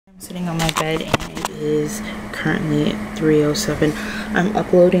Sitting on my bed and it is currently 3:07. I'm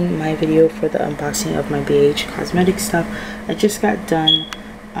uploading my video for the unboxing of my BH cosmetic stuff. I just got done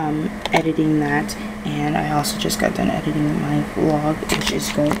editing that, and I also just got done editing my vlog, which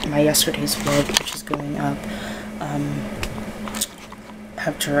is my yesterday's vlog, which is going up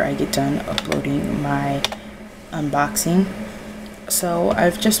after I get done uploading my unboxing. So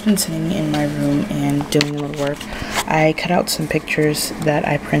I've just been sitting in my room and doing a little work. I cut out some pictures that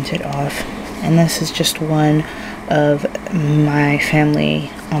I printed off, and this is just one of my family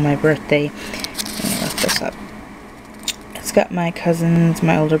on my birthday. Let me lift this up. It's got my cousins,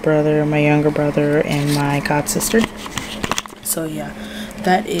 my older brother, my younger brother, and my god sister. So yeah,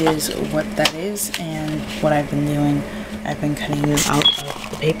 that is what that is, and what I've been doing. I've been cutting them out of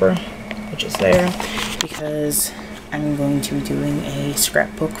the paper, which is there, because I'm going to be doing a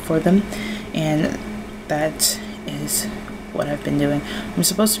scrapbook for them, and that is what I've been doing. I'm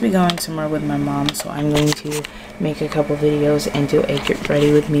supposed to be going somewhere with my mom, so I'm going to make a couple videos and do a get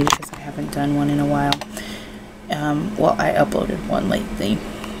ready with me, because I haven't done one in a while. Well, I uploaded one lately,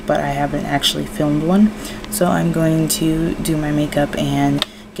 but I haven't actually filmed one, so I'm going to do my makeup and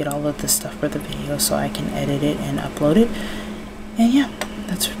get all of the stuff for the video so I can edit it and upload it. And yeah,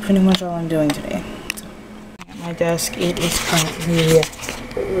 that's pretty much all I'm doing today. So, at my desk, it is currently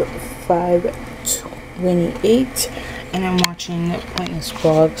 5:28, and I'm watching pointless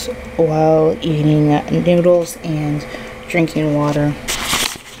vlogs while eating noodles and drinking water.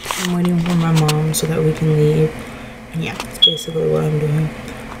 I'm waiting for my mom so that we can leave, and yeah, that's basically what I'm doing.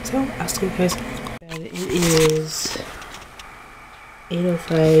 So I'll see you guys. It is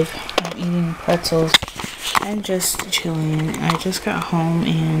 8:05. I'm eating pretzels and just chilling. I just got home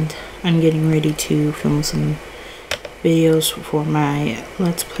and I'm getting ready to film some videos for my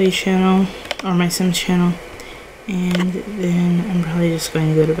Let's Play channel, or my Sims channel, and then I'm probably just going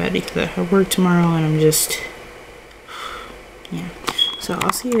to go to bed because I have work tomorrow, and I'm just, yeah. So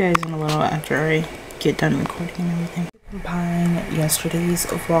I'll see you guys in a little after I get done recording and everything. Combining yesterday's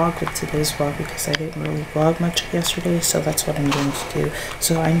vlog with today's vlog because I didn't really vlog much yesterday, so that's what I'm going to do.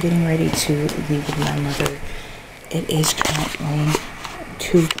 So I'm getting ready to leave with my mother. It is currently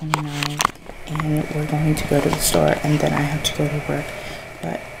 2:29, and we're going to go to the store, and then I have to go to work.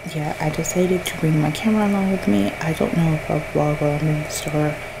 But yeah, I decided to bring my camera along with me. I don't know if I'll vlog while I'm in the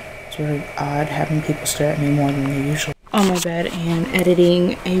store. It's really odd having people stare at me more than they usually. On my bed and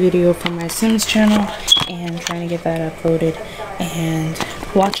editing a video for my Sims channel and trying to get that uploaded and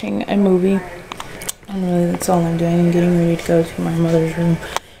watching a movie, and really that's all I'm doing. I'm getting ready to go to my mother's room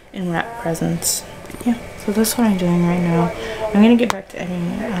and wrap presents. Yeah, so that's what I'm doing right now. I'm gonna get back to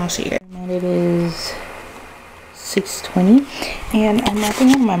editing and I'll see you guys. And it is 6:20 and I'm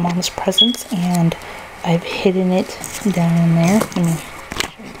wrapping up my mom's presents, and I've hidden it down in there. Let me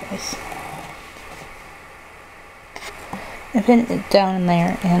show you guys. I've hidden it down in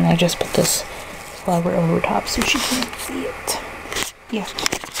there, and I just put this flower over top so she can't see it. Yeah,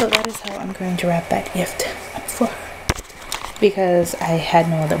 so that is how I'm going to wrap that gift up for her, because I had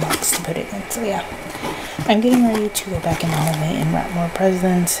no other box to put it in. So yeah, I'm getting ready to go back in the hallway and wrap more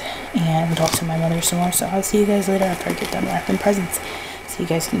presents and talk to my mother some more. So I'll see you guys later after I get done wrapping presents, so you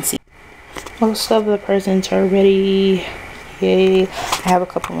guys can see. Most of the presents are ready. Yay. I have a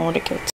couple more to get.